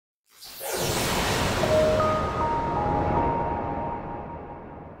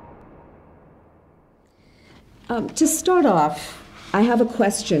To start off, I have a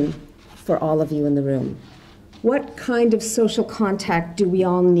question for all of you in the room. What kind of social contact do we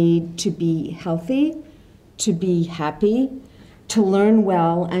all need to be healthy, to be happy, to learn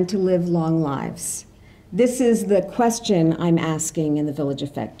well, and to live long lives? This is the question I'm asking in the Village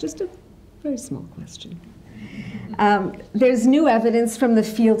Effect, just a very small question. There's new evidence from the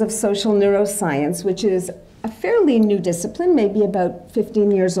field of social neuroscience, which is a fairly new discipline, maybe about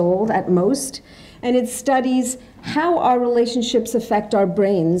 15 years old at most, and it studies how our relationships affect our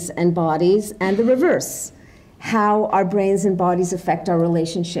brains and bodies, and the reverse, how our brains and bodies affect our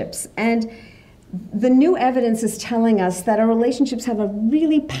relationships. And the new evidence is telling us that our relationships have a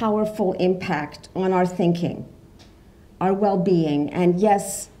really powerful impact on our thinking, our well-being, and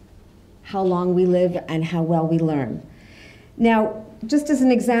yes, how long we live and how well we learn. Now, just as an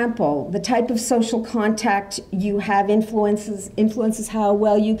example, the type of social contact you have influences how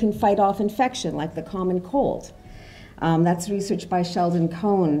well you can fight off infection, like the common cold. That's research by Sheldon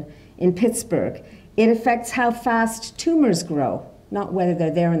Cohn in Pittsburgh. It affects how fast tumors grow, not whether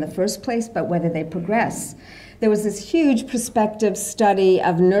they're there in the first place, but whether they progress. There was this huge prospective study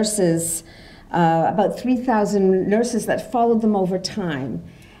of nurses, about 3,000 nurses that followed them over time.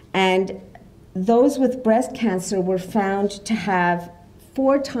 And those with breast cancer were found to have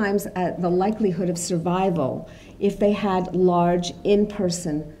 4 times the likelihood of survival if they had large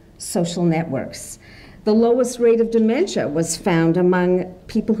in-person social networks. The lowest rate of dementia was found among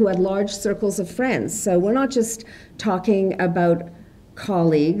people who had large circles of friends. So we're not just talking about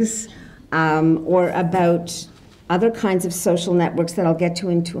colleagues or about other kinds of social networks that I'll get to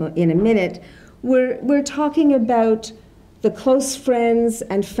in a minute. We're talking about the close friends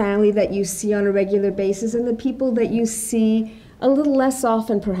and family that you see on a regular basis, and the people that you see a little less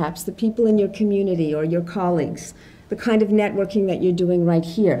often perhaps, the people in your community or your colleagues, the kind of networking that you're doing right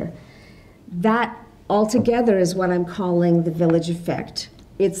here. That altogether is what I'm calling the village effect.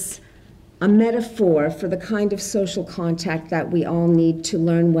 It's a metaphor for the kind of social contact that we all need to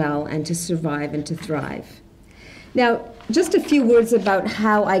learn well and to survive and to thrive. Now, just a few words about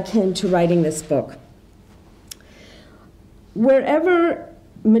how I came to writing this book. Wherever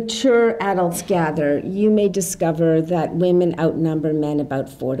mature adults gather, you may discover that women outnumber men about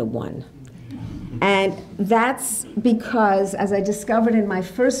 4 to 1. And that's because, as I discovered in my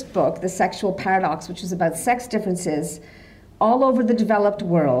first book, The Sexual Paradox, which is about sex differences, all over the developed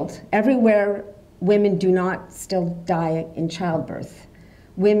world, everywhere women do not still die in childbirth,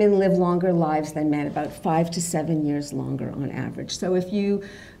 women live longer lives than men, about 5 to 7 years longer on average. So if you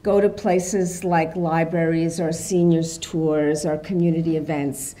go to places like libraries or seniors tours or community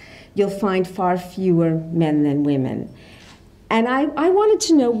events, you'll find far fewer men than women. And I wanted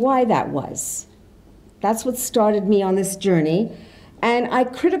to know why that was. That's what started me on this journey. And a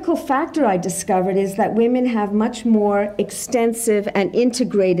critical factor I discovered is that women have much more extensive and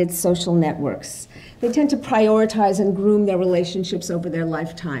integrated social networks. They tend to prioritize and groom their relationships over their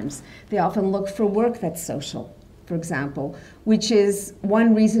lifetimes. They often look for work that's social, for example, which is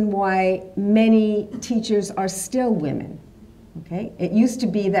one reason why many teachers are still women. Okay? It used to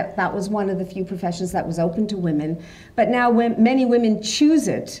be that that was one of the few professions that was open to women, but now many women choose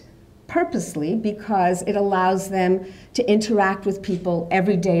it purposely because it allows them to interact with people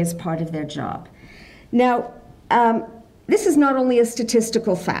every day as part of their job. Now, this is not only a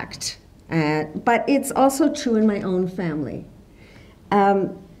statistical fact, but it's also true in my own family.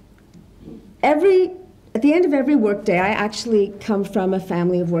 At the end of every workday, I actually come from a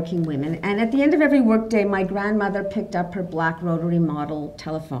family of working women, and at the end of every workday, my grandmother picked up her black rotary model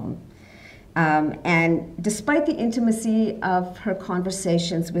telephone. And despite the intimacy of her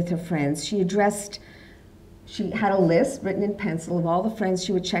conversations with her friends, she had a list written in pencil of all the friends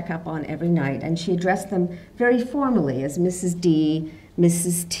she would check up on every night, and she addressed them very formally as Mrs. D,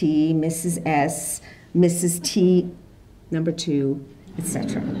 Mrs. T, Mrs. S, Mrs. T, number 2,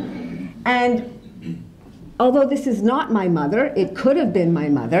 etc. And although this is not my mother, it could have been my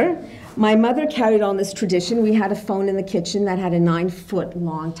mother. My mother carried on this tradition. We had a phone in the kitchen that had a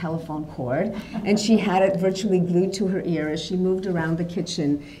 9-foot-long telephone cord, and she had it virtually glued to her ear as she moved around the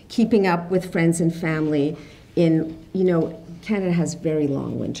kitchen, keeping up with friends and family in, Canada has very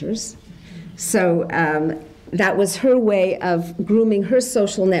long winters. So that was her way of grooming her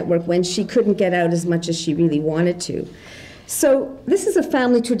social network when she couldn't get out as much as she really wanted to. So this is a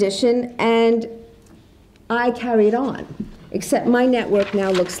family tradition, and I carry it on. Except my network now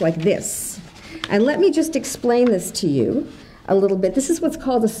looks like this. And let me just explain this to you a little bit. This is what's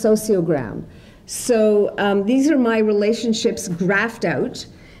called a sociogram. So these are my relationships graphed out.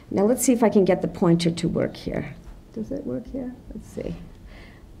 Now let's see if I can get the pointer to work here. Does it work here? Let's see.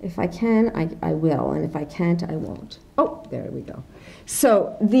 If I can, I will, and if I can't, I won't. Oh, there we go.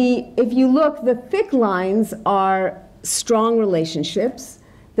 So if you look, the thick lines are strong relationships.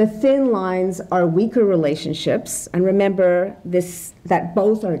 The thin lines are weaker relationships. And remember that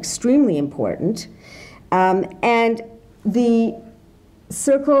both are extremely important. And the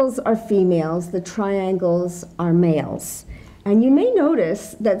circles are females, the triangles are males. And you may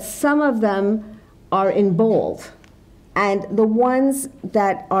notice that some of them are in bold. And the ones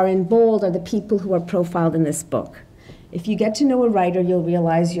that are in bold are the people who are profiled in this book. If you get to know a writer, you'll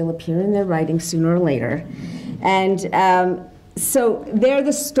realize you'll appear in their writing sooner or later. And so they're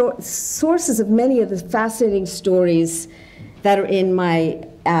the sources of many of the fascinating stories that are in my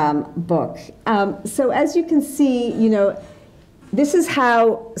book. So as you can see, this is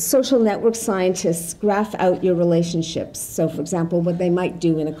how social network scientists graph out your relationships. So for example, what they might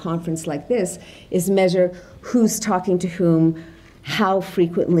do in a conference like this is measure who's talking to whom, how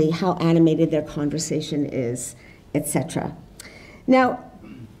frequently, how animated their conversation is, etc. Now,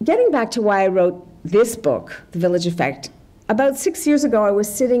 getting back to why I wrote this book, The Village Effect, about 6 years ago I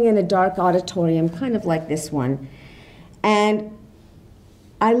was sitting in a dark auditorium, kind of like this one, and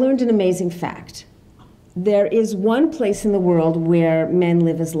I learned an amazing fact. There is one place in the world where men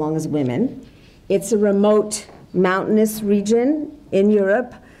live as long as women. It's a remote mountainous region in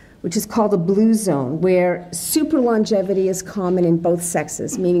Europe, which is called the Blue Zone, where super longevity is common in both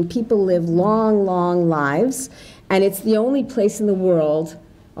sexes, meaning people live long, long lives. And it's the only place in the world,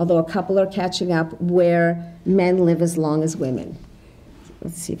 although a couple are catching up, where men live as long as women.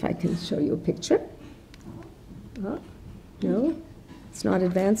 Let's see if I can show you a picture. No, it's not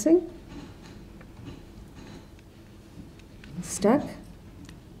advancing. Stuck.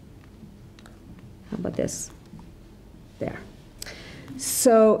 How about this? There.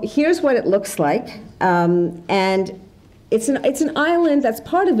 So here's what it looks like, and it's an island that's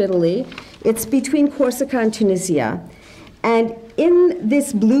part of Italy. It's between Corsica and Tunisia, and in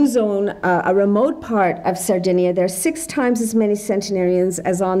this blue zone, a remote part of Sardinia, there are 6 times as many centenarians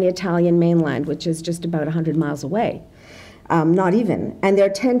as on the Italian mainland, which is just about 100 miles away. Not even. And there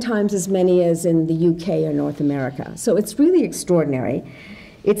are 10 times as many as in the UK or North America. So it's really extraordinary.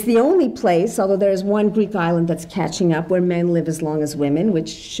 It's the only place, although there's one Greek island that's catching up, where men live as long as women, which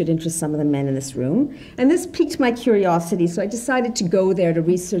should interest some of the men in this room. And this piqued my curiosity, so I decided to go there to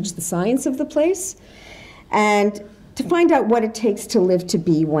research the science of the place and to find out what it takes to live to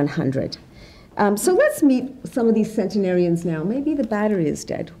be 100. So let's meet some of these centenarians now. Maybe the battery is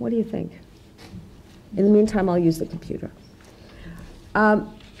dead. What do you think? In the meantime, I'll use the computer.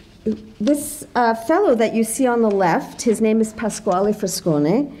 This fellow that you see on the left, his name is Pasquale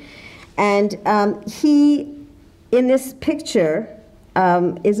Frascone, and he, in this picture,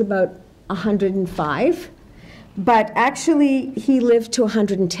 is about 105, but actually he lived to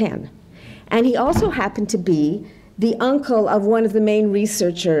 110. And he also happened to be the uncle of one of the main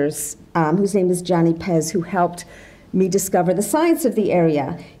researchers, whose name is Gianni Pez, who helped me discover the science of the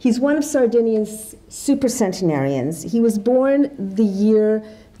area. He's one of Sardinia's supercentenarians. He was born the year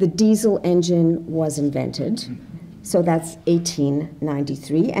the diesel engine was invented, so that's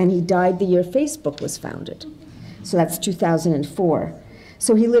 1893, and he died the year Facebook was founded, so that's 2004.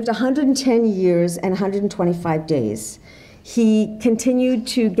 So he lived 110 years and 125 days. He continued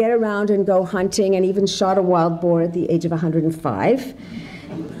to get around and go hunting and even shot a wild boar at the age of 105.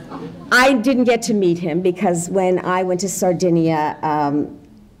 I didn't get to meet him because when I went to Sardinia,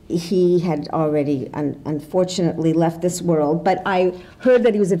 he had already, unfortunately, left this world. But I heard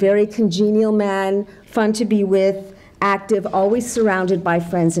that he was a very congenial man, fun to be with, active, always surrounded by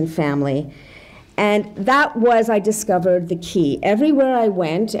friends and family. And that was, I discovered, the key. Everywhere I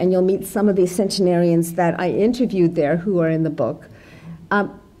went, and you'll meet some of these centenarians that I interviewed there who are in the book, I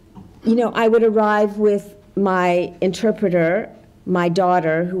would arrive with my interpreter, my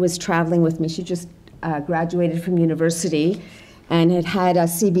daughter, who was traveling with me. She just graduated from university and had had a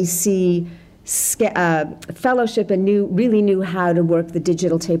CBC fellowship and really knew how to work the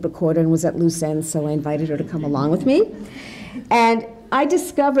digital tape recorder and was at loose ends, so I invited her to come along with me. And I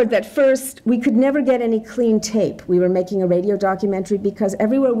discovered that first, we could never get any clean tape. We were making a radio documentary because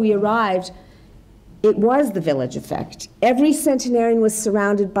everywhere we arrived, it was the village effect. Every centenarian was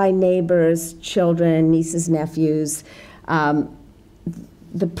surrounded by neighbors, children, nieces, nephews,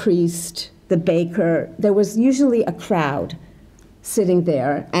 the priest, the baker. There was usually a crowd sitting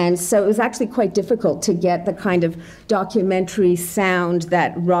there. And so it was actually quite difficult to get the kind of documentary sound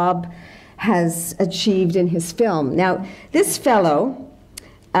that Rob has achieved in his film. Now, this fellow,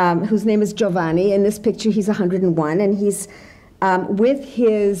 whose name is Giovanni, in this picture he's 101, and he's with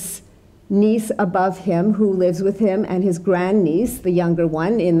his niece above him who lives with him, and his grandniece, the younger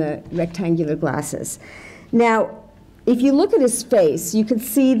one, in the rectangular glasses. Now, if you look at his face, you can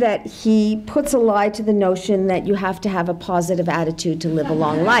see that he puts a lie to the notion that you have to have a positive attitude to live a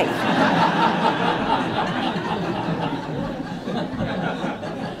long life.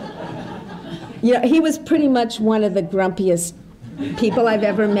 You know, he was pretty much one of the grumpiest people I've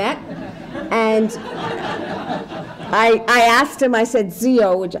ever met. And I asked him, I said,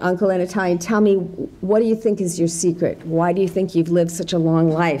 Zio, which uncle in Italian, tell me, what do you think is your secret? Why do you think you've lived such a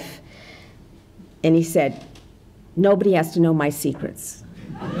long life? And he said, nobody has to know my secrets.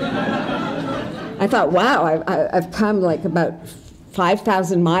 I thought, wow, I've come like about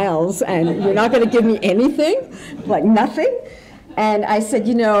 5,000 miles and you're not going to give me anything? Like nothing? And I said,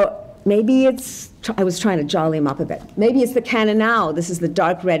 you know, maybe it's, I was trying to jolly him up a bit. Maybe it's the Cannonau. This is the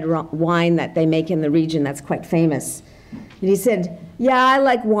dark red wine that they make in the region that's quite famous. And he said, yeah, I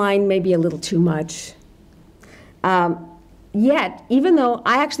like wine maybe a little too much. Yet, even though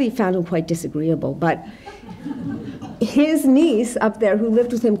I actually found him quite disagreeable, but his niece up there who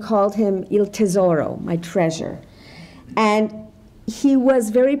lived with him called him Il Tesoro, my treasure. And he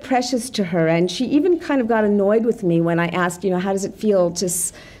was very precious to her, and she even kind of got annoyed with me when I asked, you know, how does it feel to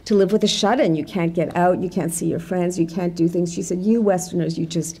live with a shut-in? You can't get out, you can't see your friends, you can't do things. She said, you Westerners, you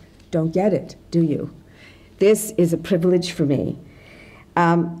just don't get it, do you? This is a privilege for me.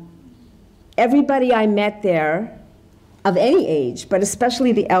 Everybody I met there, of any age, but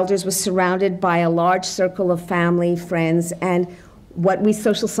especially the elders, was surrounded by a large circle of family, friends, and what we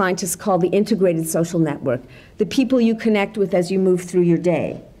social scientists call the integrated social network, the people you connect with as you move through your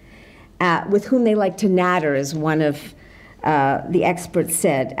day, with whom they like to natter, as one of the experts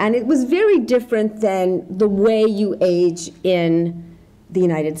said. And it was very different than the way you age in the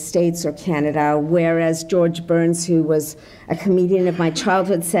United States or Canada, whereas George Burns, who was a comedian of my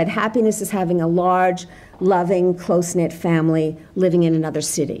childhood, said, happiness is having a large, loving, close-knit family living in another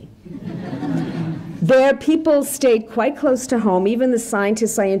city. There, people stayed quite close to home. Even the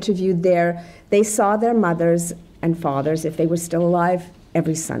scientists I interviewed there, they saw their mothers and fathers, if they were still alive,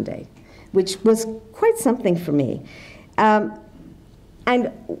 every Sunday, which was quite something for me.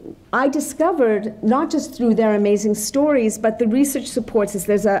 And I discovered, not just through their amazing stories, but the research supports this.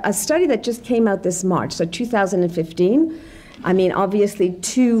 There's a study that just came out this March, so 2015. I mean, obviously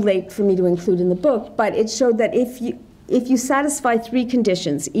too late for me to include in the book, but it showed that if you satisfy three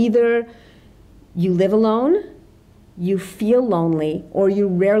conditions, either you live alone, you feel lonely, or you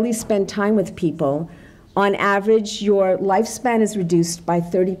rarely spend time with people, on average, your lifespan is reduced by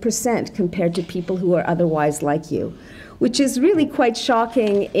 30% compared to people who are otherwise like you, which is really quite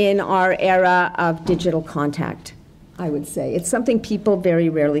shocking in our era of digital contact, I would say. It's something people very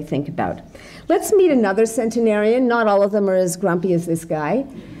rarely think about. Let's meet another centenarian. Not all of them are as grumpy as this guy.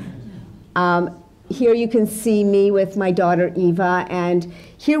 Here you can see me with my daughter Eva, and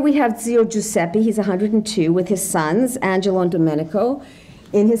here we have Zio Giuseppe, he's 102, with his sons, Angelo and Domenico,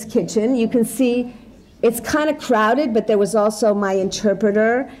 in his kitchen. You can see it's kind of crowded, but there was also my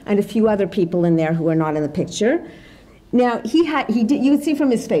interpreter and a few other people in there who are not in the picture. Now, you can see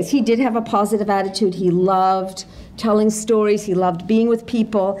from his face, he did have a positive attitude. He loved telling stories, he loved being with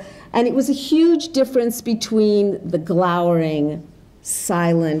people, and it was a huge difference between the glowering,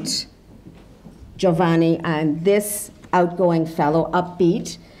 silent Giovanni and this outgoing fellow,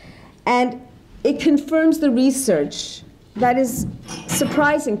 upbeat. And it confirms the research that is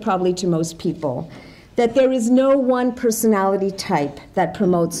surprising probably to most people, that there is no one personality type that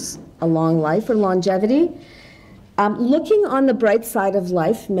promotes a long life or longevity. Looking on the bright side of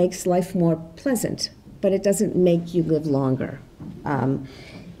life makes life more pleasant, but it doesn't make you live longer.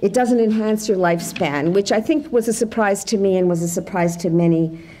 It doesn't enhance your lifespan, which I think was a surprise to me and was a surprise to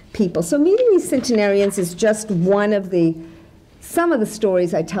many people. So meeting these centenarians is just one of some of the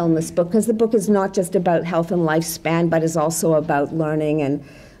stories I tell in this book, because the book is not just about health and lifespan, but is also about learning and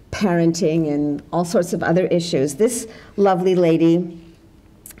parenting and all sorts of other issues. This lovely lady,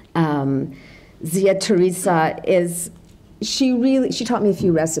 Zia Teresa, she taught me a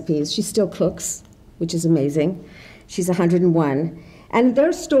few recipes. She still cooks, which is amazing. She's 101. And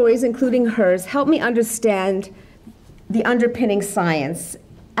their stories, including hers, help me understand the underpinning science,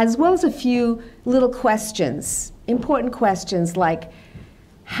 as well as a few little questions, important questions like,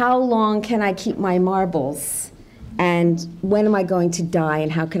 how long can I keep my marbles? And when am I going to die,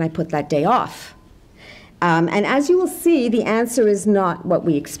 and how can I put that day off? And as you will see, the answer is not what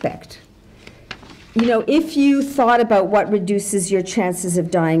we expect. You know, if you thought about what reduces your chances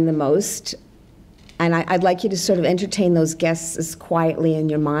of dying the most, and I'd like you to sort of entertain those guesses quietly in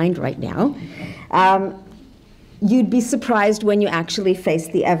your mind right now, you'd be surprised when you actually face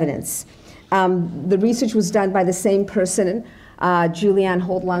the evidence. The research was done by the same person, Julianne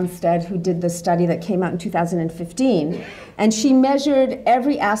Holt-Lunstead, who did the study that came out in 2015. And she measured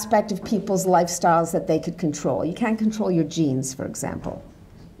every aspect of people's lifestyles that they could control. You can't control your genes, for example.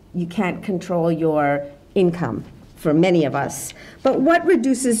 You can't control your income, for many of us. But what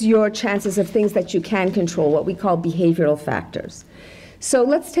reduces your chances of things that you can control, what we call behavioral factors? So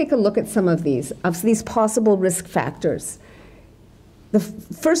let's take a look at some of these possible risk factors. The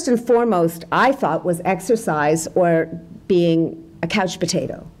first and foremost, I thought, was exercise or being a couch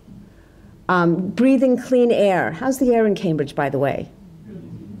potato. Breathing clean air. How's the air in Cambridge, by the way?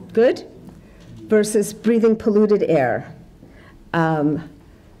 Good? Versus breathing polluted air.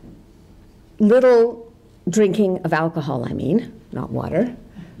 Little drinking of alcohol, I mean, not water,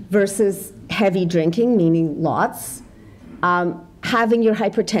 versus heavy drinking, meaning lots. Having your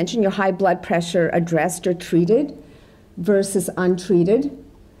hypertension, your high blood pressure addressed or treated versus untreated.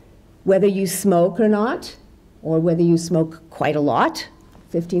 Whether you smoke or not, or whether you smoke quite a lot,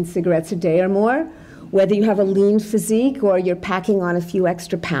 15 cigarettes a day or more. Whether you have a lean physique or you're packing on a few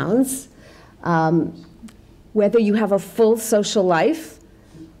extra pounds. Whether you have a full social life,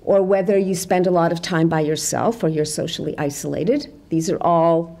 or whether you spend a lot of time by yourself or you're socially isolated. These are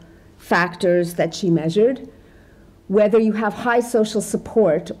all factors that she measured. Whether you have high social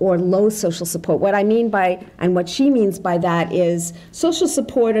support or low social support. What I mean by, and what she means by that is, social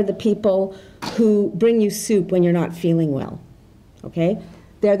support are the people who bring you soup when you're not feeling well, okay?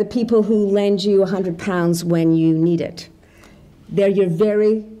 They're the people who lend you 100 pounds when you need it. They're your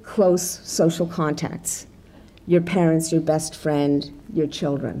very close social contacts. Your parents, your best friend, your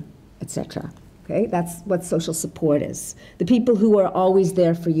children, etc. Okay? That's what social support is. The people who are always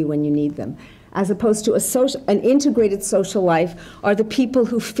there for you when you need them. As opposed to an integrated social life are the people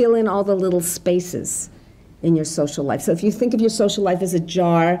who fill in all the little spaces in your social life. So if you think of your social life as a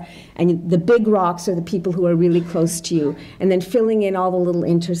jar, and the big rocks are the people who are really close to you, and then filling in all the little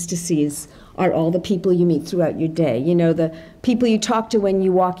interstices are all the people you meet throughout your day. You know, the people you talk to when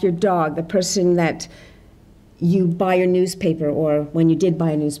you walk your dog, the person that you buy your newspaper, or when you did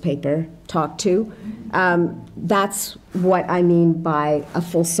buy a newspaper, talk to. That's what I mean by a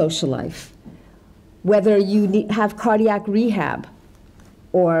full social life. Whether you have cardiac rehab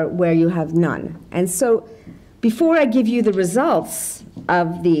or where you have none. And so before I give you the results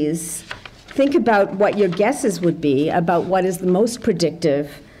of these, think about what your guesses would be about what is the most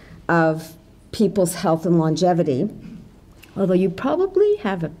predictive of people's health and longevity, although you probably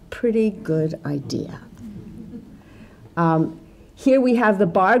have a pretty good idea. Here we have the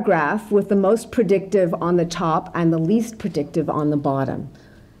bar graph with the most predictive on the top and the least predictive on the bottom.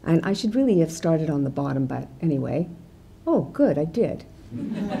 And I should really have started on the bottom, but anyway. Oh, good, I did.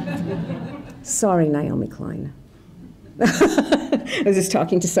 Sorry, Naomi Klein. I was just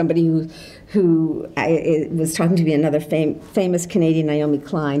talking to somebody who was talking to me, another famous Canadian, Naomi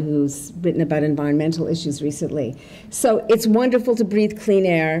Klein, who's written about environmental issues recently. So it's wonderful to breathe clean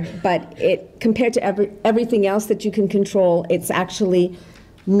air, but compared to everything else that you can control, it's actually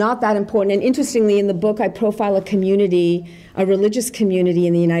not that important. And interestingly, in the book, I profile a community, a religious community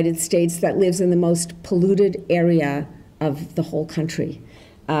in the United States that lives in the most polluted area of the whole country.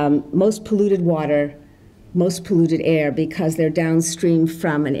 Most polluted water, most polluted air, because they're downstream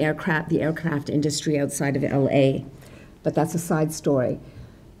from the aircraft industry outside of LA. But that's a side story.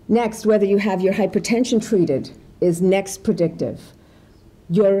 Next, whether you have your hypertension treated is next predictive.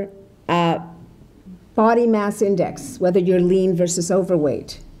 Your body mass index, whether you're lean versus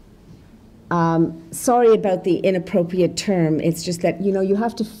overweight. Sorry about the inappropriate term. It's just that, you know, you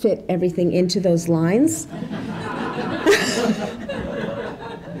have to fit everything into those lines.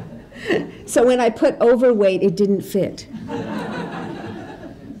 So when I put overweight, it didn't fit.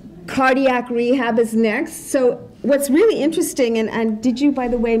 Cardiac rehab is next. So what's really interesting, and did you, by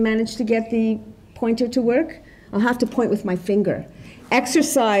the way, manage to get the pointer to work? I'll have to point with my finger.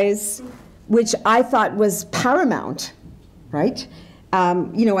 Exercise, which I thought was paramount, right?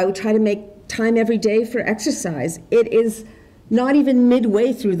 You know, I would try to make time every day for exercise. It is not even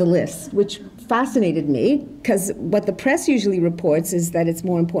midway through the list, which fascinated me, because what the press usually reports is that it's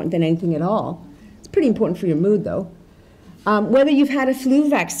more important than anything at all. It's pretty important for your mood, though. Whether you've had a flu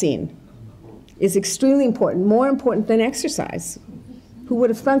vaccine is extremely important, more important than exercise. Who would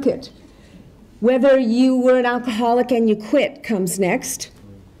have thunk it? Whether you were an alcoholic and you quit comes next.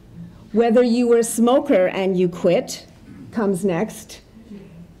 Whether you were a smoker and you quit comes next.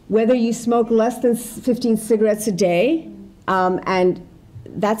 Whether you smoke less than 15 cigarettes a day, and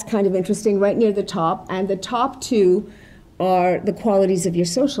that's kind of interesting, right near the top. And the top two are the qualities of your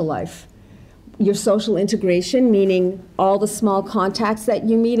social life. your social integration, meaning all the small contacts that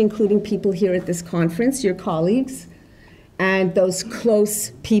you meet, including people here at this conference, your colleagues, and those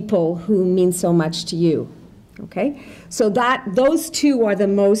close people who mean so much to you. Okay? So those two are the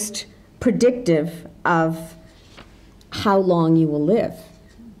most predictive of how long you will live.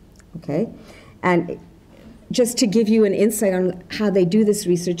 Okay? And just to give you an insight on how they do this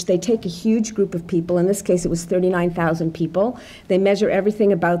research, they take a huge group of people. In this case, it was 39,000 people. They measure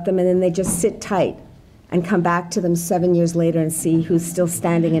everything about them, and then they just sit tight and come back to them 7 years later and see who's still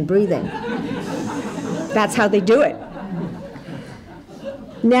standing and breathing. That's how they do it.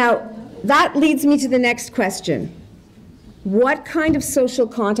 Now, that leads me to the next question. What kind of social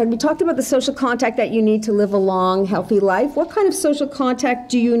contact, we talked about the social contact that you need to live a long, healthy life. What kind of social contact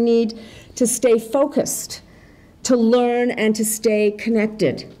do you need to stay focused, to learn and to stay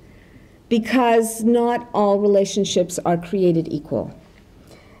connected? Because not all relationships are created equal.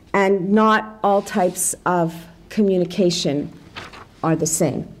 And not all types of communication are the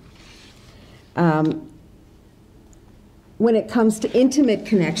same. When it comes to intimate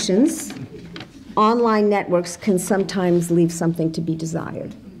connections, online networks can sometimes leave something to be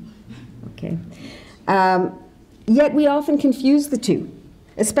desired. Okay? Yet we often confuse the two,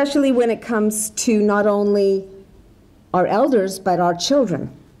 especially when it comes to not only our elders, but our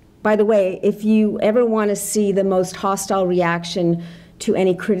children. By the way, if you ever want to see the most hostile reaction to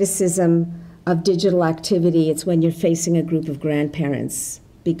any criticism of digital activity, it's when you're facing a group of grandparents,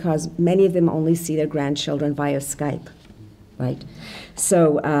 because many of them only see their grandchildren via Skype, right?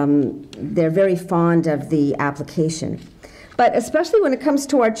 So they're very fond of the application. But especially when it comes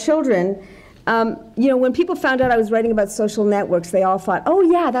to our children, you know, when people found out I was writing about social networks, they all thought, oh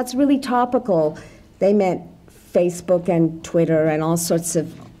yeah, that's really topical. They meant Facebook and Twitter and all sorts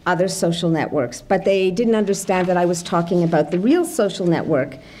of other social networks, but they didn't understand that I was talking about the real social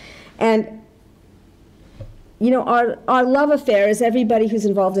network. And you know, our love affair, as everybody who's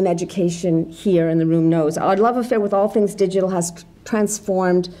involved in education here in the room knows, our love affair with all things digital has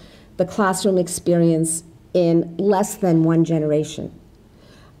transformed the classroom experience in less than one generation.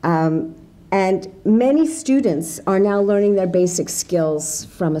 And many students are now learning their basic skills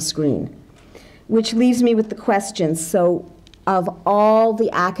from a screen, which leaves me with the question, so of all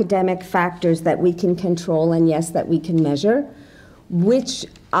the academic factors that we can control, and yes, that we can measure, which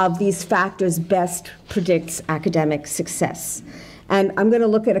of these factors best predicts academic success? And I'm going to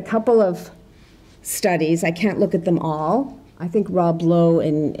look at a couple of studies. I can't look at them all. I think Rob Lowe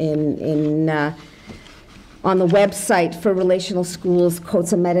on the website for Relational Schools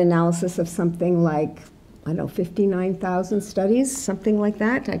quotes a meta-analysis of something like, I don't know, 59,000 studies, something like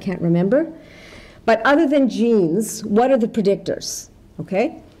that. I can't remember. But other than genes, what are the predictors?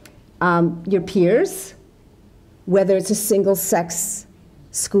 Okay? Your peers, whether it's a single-sex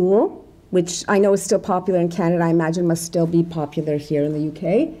school, which I know is still popular in Canada, I imagine must still be popular here in the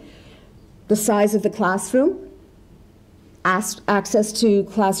UK. The size of the classroom, access to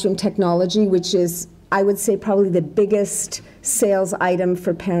classroom technology, which is, I would say, probably the biggest sales item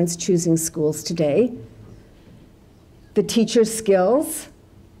for parents choosing schools today. The teacher's skills,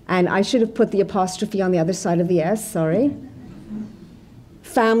 and I should have put the apostrophe on the other side of the S, sorry.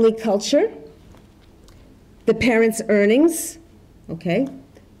 Family culture, the parents' earnings, okay.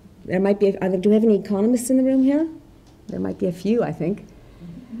 There might be, do we have any economists in the room here? There might be a few, I think.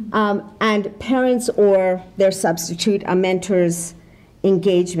 And parents or their substitute, a mentor's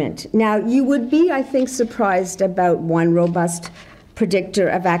engagement. Now, you would be, I think, surprised about one robust predictor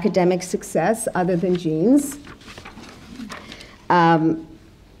of academic success other than genes.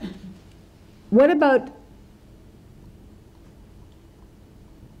 What about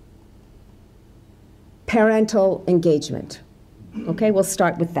parental engagement? Okay, we'll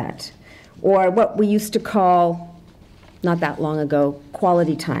start with that. Or what we used to call, not that long ago,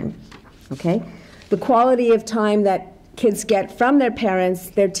 quality time. Okay? The quality of time that kids get from their parents,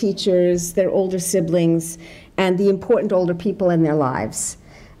 their teachers, their older siblings, and the important older people in their lives.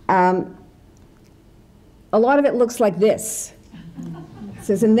 A lot of it looks like this. It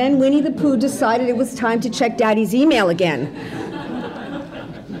says, and then Winnie the Pooh decided it was time to check Daddy's email again.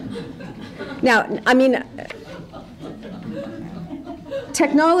 Now, I mean,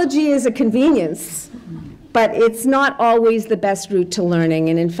 technology is a convenience, but it's not always the best route to learning.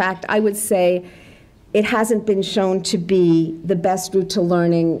 And in fact, I would say it hasn't been shown to be the best route to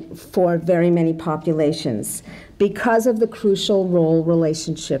learning for very many populations because of the crucial role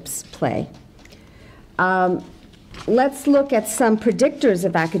relationships play. Let's look at some predictors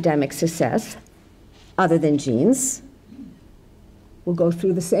of academic success other than genes. We'll go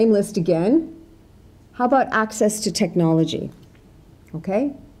through the same list again. How about access to technology?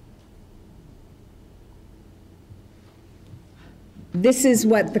 Okay? this is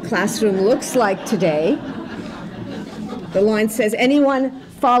what the classroom looks like today. The line says, anyone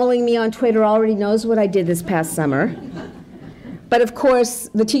following me on Twitter already knows what I did this past summer. But of course,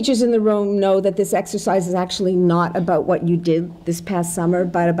 the teachers in the room know that this exercise is actually not about what you did this past summer,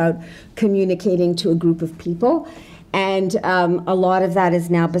 but about communicating to a group of people. And a lot of that is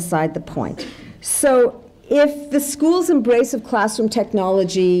now beside the point. So if the school's embrace of classroom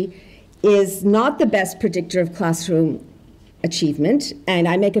technology is not the best predictor of classroom achievement, and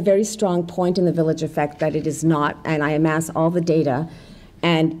I make a very strong point in the Village Effect that it is not, and I amass all the data,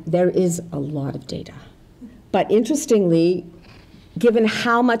 and there is a lot of data. But interestingly, given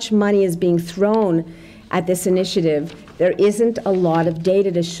how much money is being thrown at this initiative, there isn't a lot of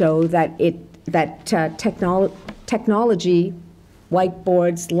data to show that technology,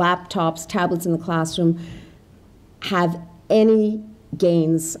 whiteboards, laptops, tablets in the classroom, have any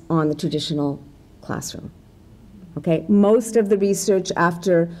gains on the traditional classroom. Okay, most of the research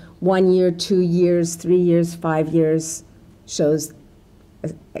after 1 year, 2 years, 3 years, 5 years shows,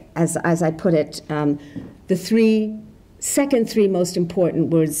 as I put it, the second three most important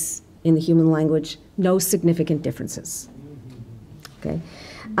words in the human language, no significant differences. Okay,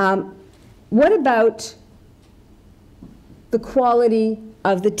 what about the quality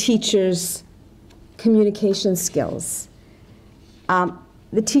of the teacher's communication skills?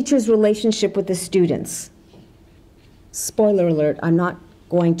 The teacher's relationship with the students. Spoiler alert, I'm not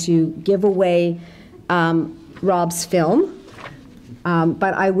going to give away Rob's film,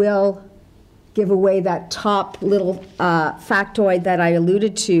 but I will give away that top little factoid that I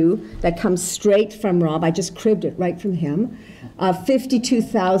alluded to that comes straight from Rob. I just cribbed it right from him.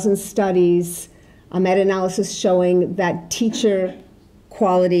 52,000 studies, a meta-analysis showing that teacher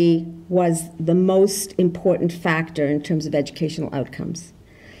quality was the most important factor in terms of educational outcomes.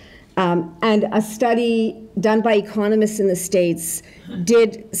 And a study done by economists in the States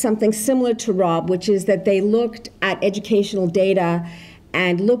did something similar to Rob, which is that they looked at educational data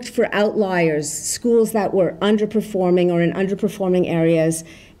and looked for outliers, schools that were underperforming or in underperforming areas,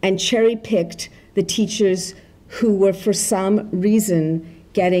 and cherry-picked the teachers who were, for some reason,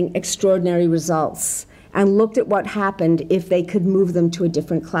 getting extraordinary results, and looked at what happened if they could move them to a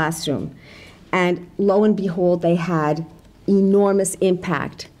different classroom. And lo and behold, they had enormous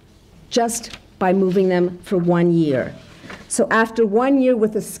impact just by moving them for 1 year. So after 1 year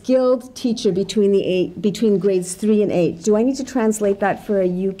with a skilled teacher between grades 3 and 8, do I need to translate that for a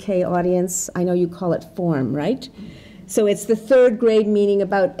UK audience? I know you call it form, right? So it's the third grade, meaning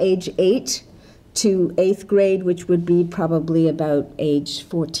about age 8 to 8th grade, which would be probably about age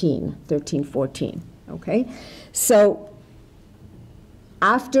 14, 13, 14, okay? So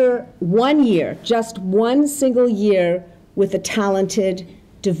after 1 year, just one single year with a talented,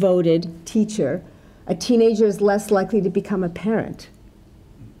 devoted teacher, a teenager is less likely to become a parent,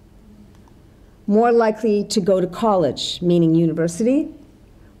 more likely to go to college, meaning university,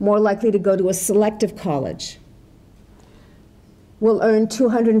 more likely to go to a selective college, will earn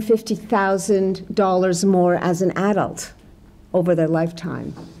 $250,000 more as an adult over their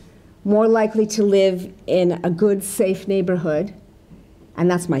lifetime, more likely to live in a good, safe neighborhood, and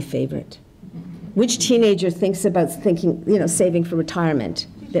that's my favorite. Which teenager thinks about saving for retirement?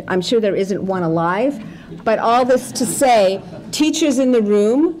 I'm sure there isn't one alive, but all this to say, teachers in the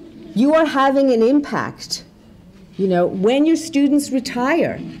room, you are having an impact. When your students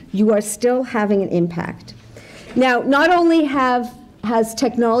retire, you are still having an impact. Now, not only has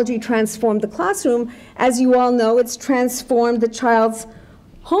technology transformed the classroom, as you all know, it's transformed the child's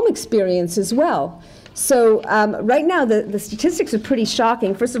home experience as well. So right now, the statistics are pretty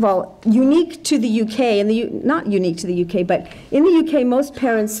shocking. First of all, unique to the UK, not unique to the UK, but in the UK, most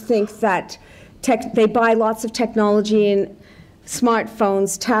parents think that they buy lots of technology and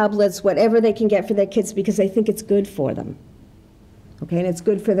smartphones, tablets, whatever they can get for their kids because they think it's good for them, okay, and it's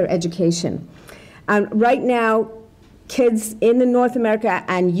good for their education. Right now, kids in North America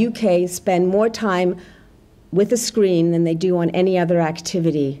and UK spend more time with a screen than they do on any other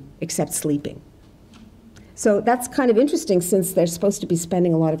activity except sleeping. So that's kind of interesting since they're supposed to be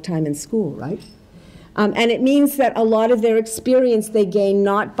spending a lot of time in school, right? And it means that a lot of their experience they gain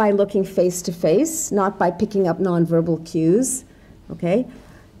not by looking face to face, not by picking up nonverbal cues, okay?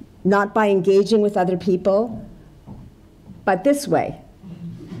 Not by engaging with other people, but this way.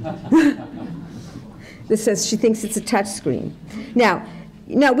 This says she thinks it's a touch screen. Now,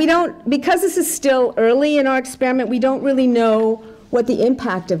 we don't, because this is still early in our experiment, we don't really know what the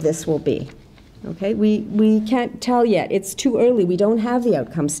impact of this will be. Okay, we can't tell yet. It's too early. We don't have the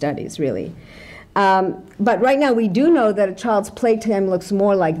outcome studies, really. But right now, we do know that a child's playtime looks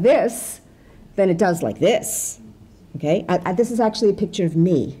more like this than it does like this. Okay, this is actually a picture of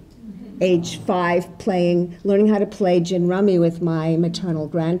me, age 5, learning how to play gin rummy with my maternal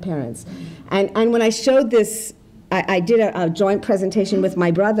grandparents. And when I showed this, I did a joint presentation with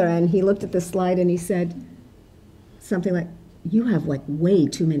my brother, and he looked at the slide and he said something like, "You have like way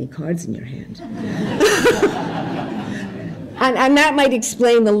too many cards in your hand." And that might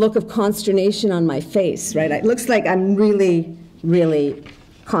explain the look of consternation on my face, right? It looks like I'm really, really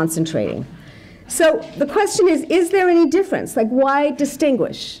concentrating. So the question is there any difference? Like, why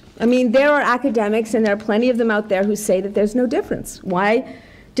distinguish? I mean, there are academics, and there are plenty of them out there, who say that there's no difference. Why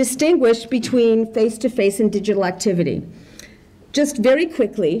distinguish between face-to-face and digital activity? Just very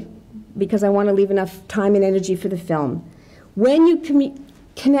quickly, because I want to leave enough time and energy for the film, when you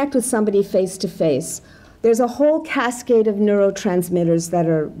connect with somebody face-to-face, there's a whole cascade of neurotransmitters that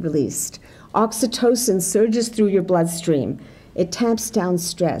are released. Oxytocin surges through your bloodstream. It tamps down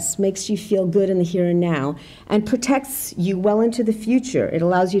stress, makes you feel good in the here and now, and protects you well into the future. It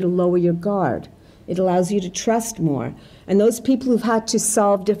allows you to lower your guard. It allows you to trust more. And those people who've had to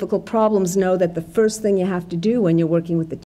solve difficult problems know that the first thing you have to do when you're working with the